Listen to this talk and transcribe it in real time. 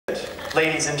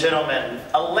Ladies and gentlemen,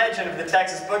 a legend of the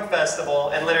Texas Book Festival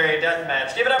and Literary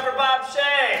Deathmatch. Give it up for Bob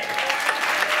Shea!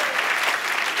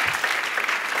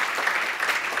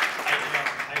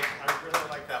 I really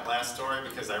like that last story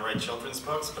because I write children's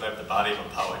books, but I have the body of a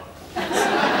poet. So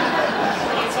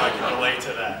I can relate to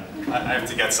that. I have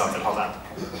to get something. Hold on.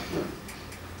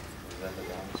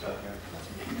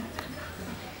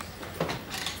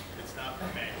 It's not for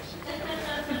me.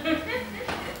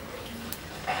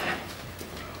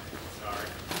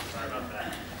 Sorry about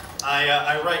that.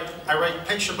 I write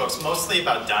picture books mostly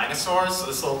about dinosaurs, so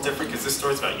this is a little different because this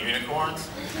story's about unicorns.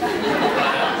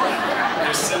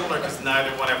 They're similar because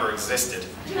neither one ever existed.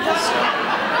 So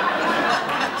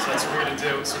that's what we're gonna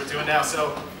do. So we're doing now.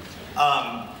 So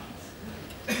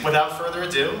without further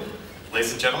ado,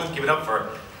 ladies and gentlemen, give it up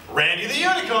for Randy the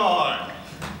Unicorn.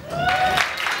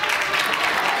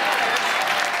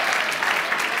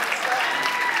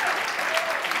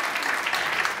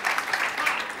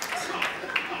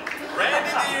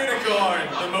 Randy the Unicorn,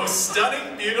 the most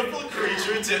stunning, beautiful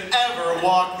creature to ever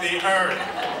walk the earth.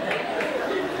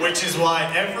 Which is why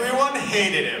everyone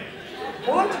hated him.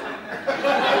 What?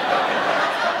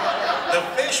 The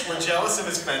fish were jealous of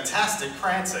his fantastic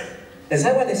prancing. Is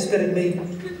that why they spit at me?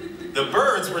 The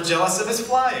birds were jealous of his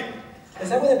flying. Is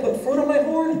that why they put fruit on my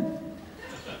horn?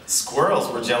 Squirrels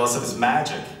were jealous of his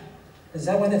magic. Is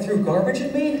that why they threw garbage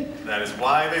at me? That is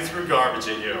why they threw garbage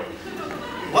at you.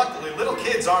 Luckily, little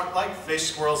kids aren't like fish,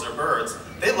 squirrels, or birds.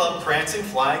 They love prancing,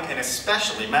 flying, and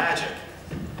especially magic.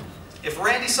 If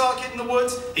Randy saw a kid in the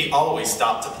woods, he always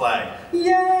stopped to play.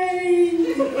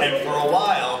 Yay! And for a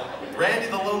while, Randy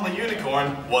the Lonely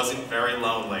Unicorn wasn't very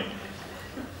lonely.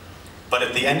 But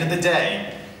at the end of the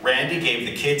day, Randy gave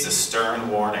the kids a stern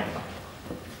warning.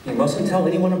 You mustn't tell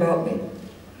anyone about me.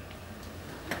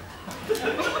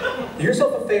 Do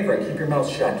yourself a favor and keep your mouth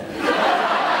shut.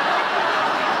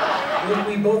 Look,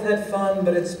 we both had fun,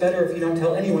 but it's better if you don't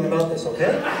tell anyone about this,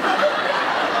 okay?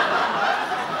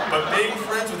 But being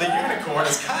friends with a unicorn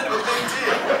is kind of a big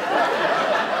deal.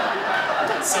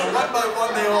 So one by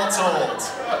one they all told,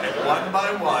 and one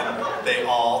by one they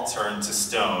all turned to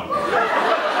stone.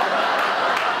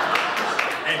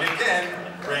 And again,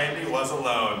 Randy was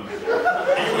alone.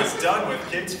 He was done with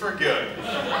kids for good.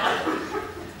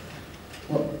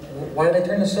 Well, why did they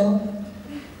turn to stone?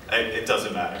 It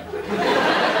doesn't matter.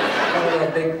 Kind of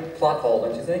a big plot hole,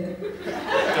 don't you think?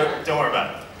 Don't worry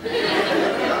about it.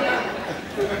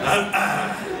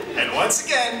 And once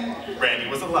again, Randy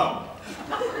was alone.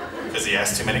 Because he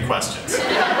asked too many questions. He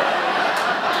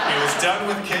was done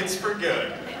with kids for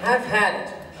good. I've had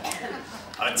it.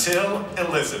 Until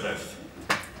Elizabeth.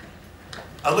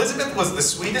 Elizabeth was the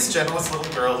sweetest, gentlest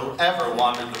little girl who ever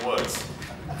wandered the woods.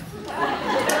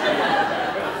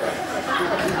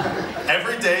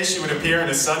 Every day she would appear in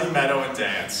a sunny meadow and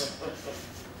dance.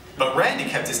 But Randy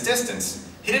kept his distance.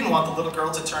 He didn't want the little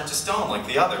girl to turn to stone like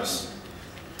the others.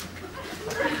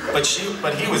 But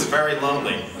he was very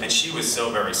lonely, and she was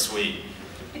so very sweet.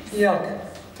 Yuck.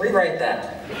 Rewrite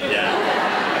that. Yeah.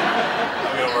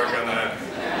 I'm gonna work on that.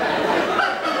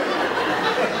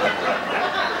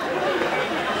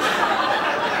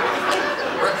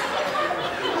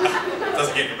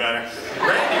 Doesn't get any better.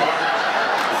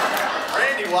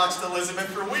 Randy watched Elizabeth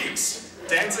for weeks,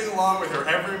 dancing along with her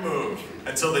every move,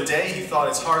 until the day he thought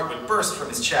his heart would burst from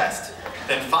his chest.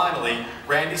 Then finally,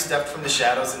 Randy stepped from the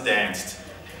shadows and danced.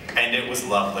 And it was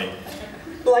lovely.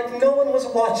 Like no one was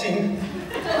watching.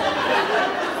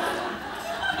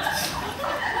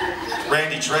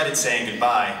 Randy dreaded saying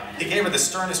goodbye. He gave her the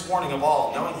sternest warning of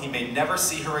all, knowing he may never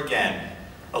see her again.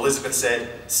 Elizabeth said,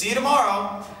 "See you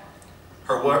tomorrow."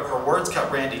 Her words cut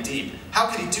Randy deep. How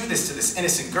could he do this to this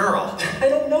innocent girl? I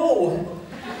don't know.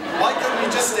 Why couldn't he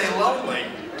just stay lonely?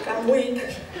 I'm weak.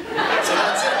 So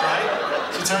that's it,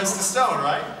 right? She turns to stone,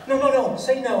 right? No.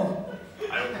 Say no.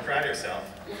 I hope you cried yourself.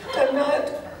 I'm not.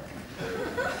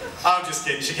 I'm just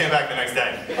kidding. She came back the next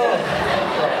day. Oh,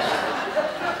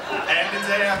 And the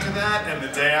day after that, and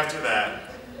the day after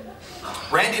that.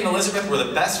 Randy and Elizabeth were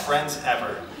the best friends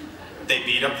ever. They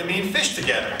beat up the mean fish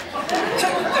together.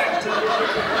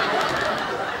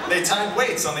 They tied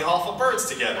weights on the awful birds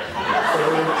together.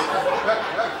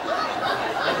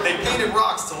 They painted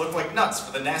rocks to look like nuts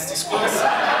for the nasty squirrels.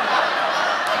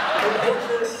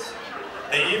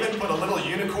 They even put a little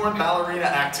unicorn ballerina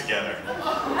act together.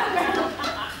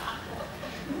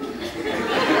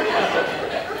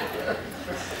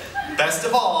 Best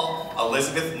of all,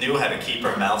 Elizabeth knew how to keep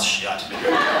her mouth shut.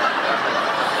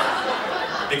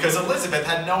 Because Elizabeth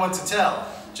had no one to tell,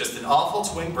 just an awful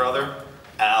twin brother,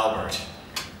 Albert.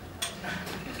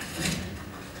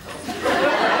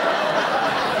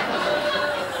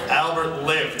 Albert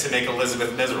lived to make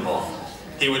Elizabeth miserable.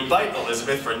 He would bite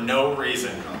Elizabeth for no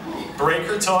reason, break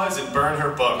her toys and burn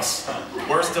her books.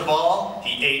 Worst of all,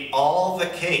 he ate all the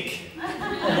cake.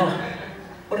 Oh,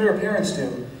 what did her parents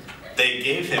do? They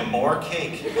gave him more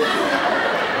cake.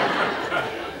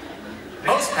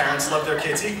 Most parents love their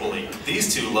kids equally.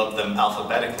 These two loved them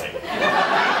alphabetically.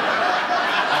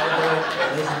 Albert,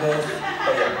 Elizabeth,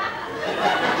 oh yeah.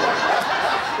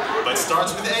 But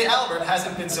starts with A. Albert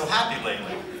hasn't been so happy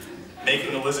lately.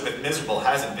 Making Elizabeth miserable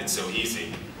hasn't been so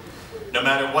easy. No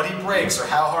matter what he breaks or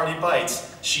how hard he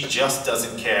bites, she just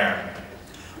doesn't care.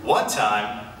 One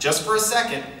time, just for a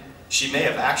second, she may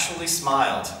have actually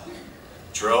smiled.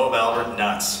 Drove Albert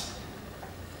nuts.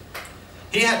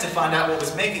 He had to find out what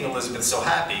was making Elizabeth so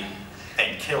happy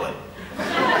and kill it.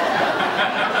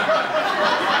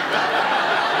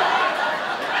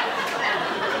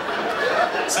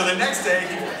 So the next day,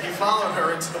 he followed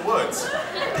her into the woods,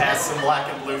 past some black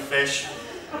and blue fish,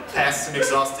 past some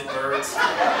exhausted birds,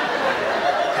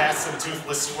 past some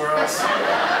toothless squirrels.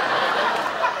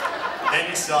 Then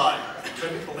he saw it. He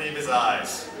couldn't believe his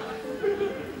eyes.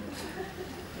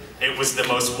 It was the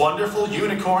most wonderful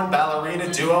unicorn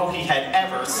ballerina duo he had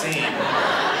ever seen.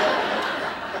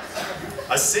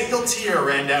 A single tear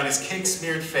ran down his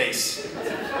cake-smeared face.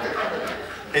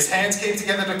 His hands came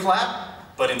together to clap,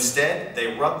 but instead,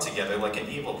 they rubbed together like an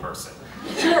evil person.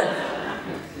 Sure.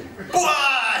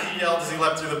 Blah! He yelled as he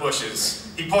leapt through the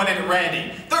bushes. He pointed at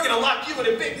Randy. They're gonna lock you in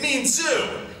a big mean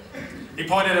zoo. He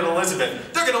pointed at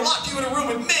Elizabeth. They're gonna lock you in a room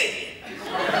with me.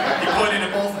 He pointed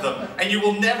at both of them. And you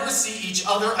will never see each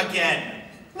other again.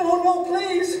 No, no,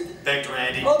 please. Begged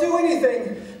Randy. I'll do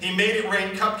anything. He made it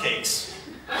rain cupcakes.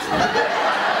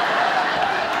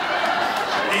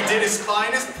 He did his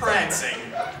finest prancing.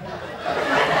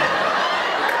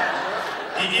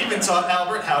 He even taught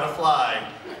Albert how to fly.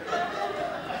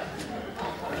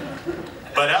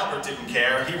 But Albert didn't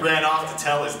care. He ran off to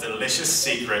tell his delicious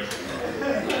secret.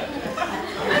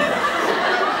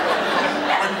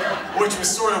 Which was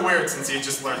sort of weird since he had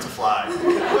just learned to fly.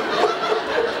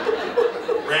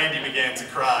 Randy began to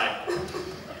cry.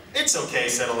 It's okay,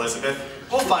 said Elizabeth.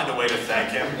 We'll find a way to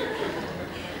thank him.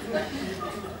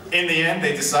 In the end,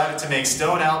 they decided to make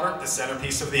Stone Albert the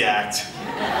centerpiece of the act.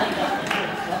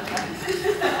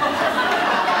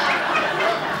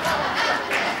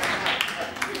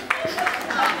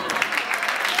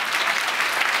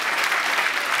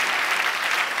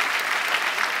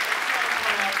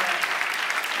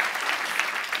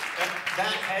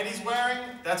 That head he's wearing,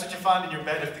 that's what you find in your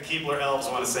bed if the Keebler elves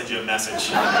want to send you a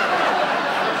message.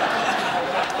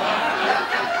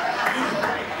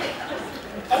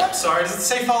 I'm sorry, does it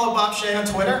say follow Bob Shea on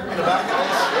Twitter in the back of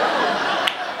this?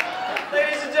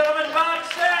 Ladies and gentlemen, Bob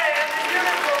Shea and the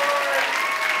unicorn!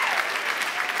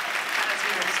 As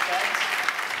you expect.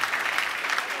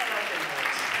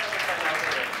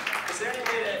 Is there any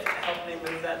way to help me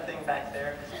move that thing back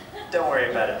there? Don't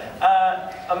worry about it.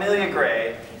 Amelia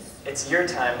Gray, it's your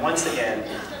time once again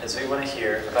as we want to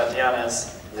hear about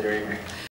Diana's literary